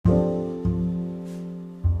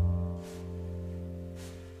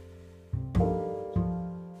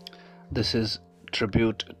This is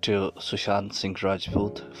tribute to Shushant Singh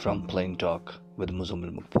Rajput from Plain Talk with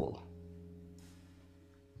Muzammil Maqbool.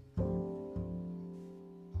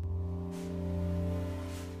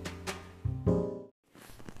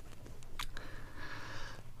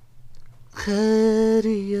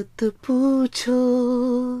 खैरियत पूछो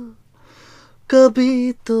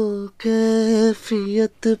कभी तो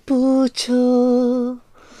कैफियत पूछो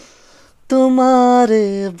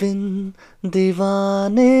तुम्हारे बिन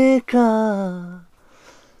दीवाने का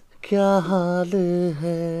क्या हाल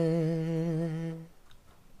है।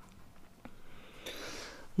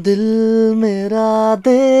 दिल मेरा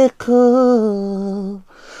देखो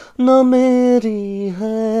न मेरी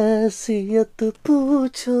हैसियत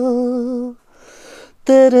पूछो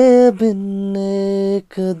तेरे बिन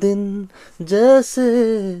एक दिन जैसे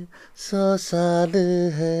 100 साल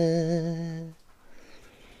है।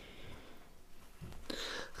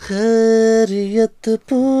 खैरियत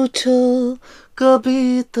पूछो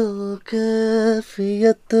कभी तो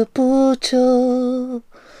कैफियत पूछो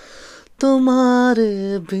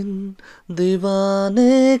तुम्हारे बिन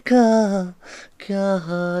दीवाने का क्या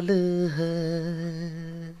हाल है।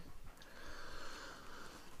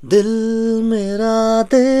 दिल मेरा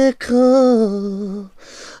देखो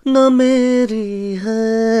न मेरी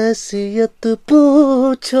हैसियत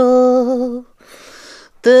पूछो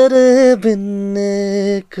तेरे बिन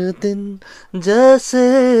एक दिन जैसे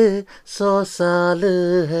 100 साल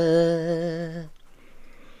है।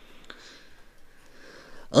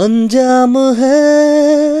 अंजाम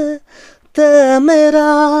है तय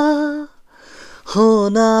मेरा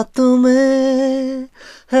होना तुम्हें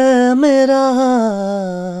है मेरा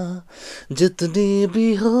जितनी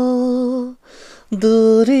भी हो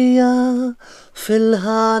दूरियां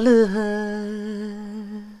फिलहाल है।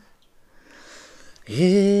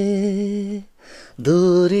 ये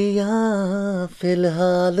दूरियां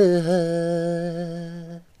फिलहाल है।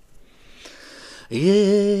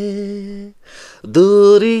 ये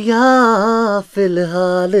दूरियां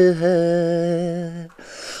फिलहाल है।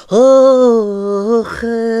 हो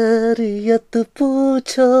खैरियत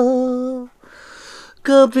पूछो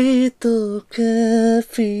कभी तो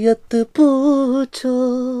कैफियत पूछो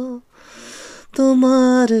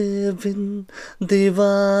तुम्हारे बिन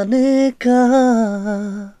दीवाने का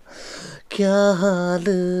क्या हाल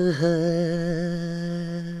है।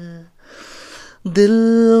 दिल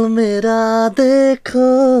मेरा देखो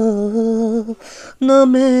न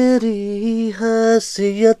मेरी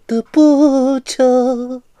हैसियत पूछो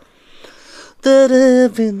तेरे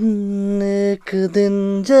बिन एक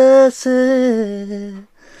दिन जैसे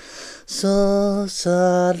 100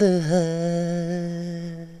 साल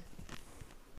है।